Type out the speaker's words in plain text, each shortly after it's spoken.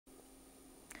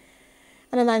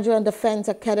And the Nigerian Defence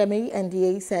Academy,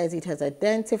 N.D.A, says it has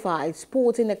identified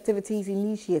sporting activities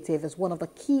initiative as one of the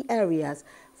key areas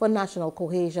for national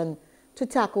cohesion to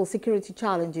tackle security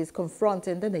challenges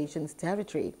confronting the nation's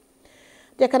territory.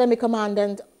 The Academy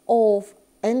Commandant of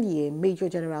N.D.A, Major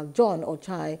General John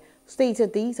Ochai,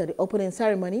 stated this at the opening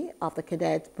ceremony of the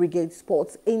Cadet Brigade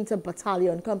Sports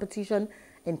Inter-Battalion competition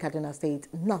in Kaduna State,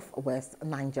 northwest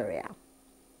Nigeria.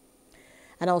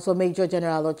 And also Major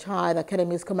General Ochai, the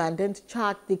Academy's commandant,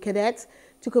 charged the cadets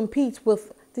to compete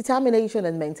with determination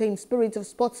and maintain spirit of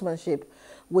sportsmanship,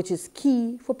 which is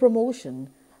key for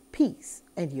promotion, peace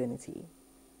and unity.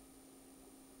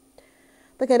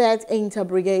 The Cadet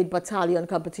Inter-Brigade Battalion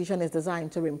competition is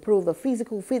designed to improve the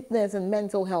physical fitness and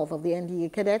mental health of the N.D.A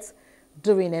cadets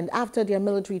during and after their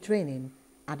military training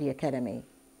at the Academy.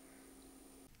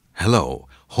 Hello,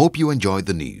 hope you enjoyed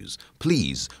the news.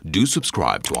 Please do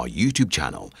subscribe to our YouTube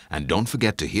channel and don't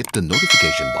forget to hit the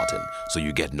notification button so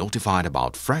you get notified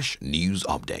about fresh news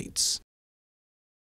updates.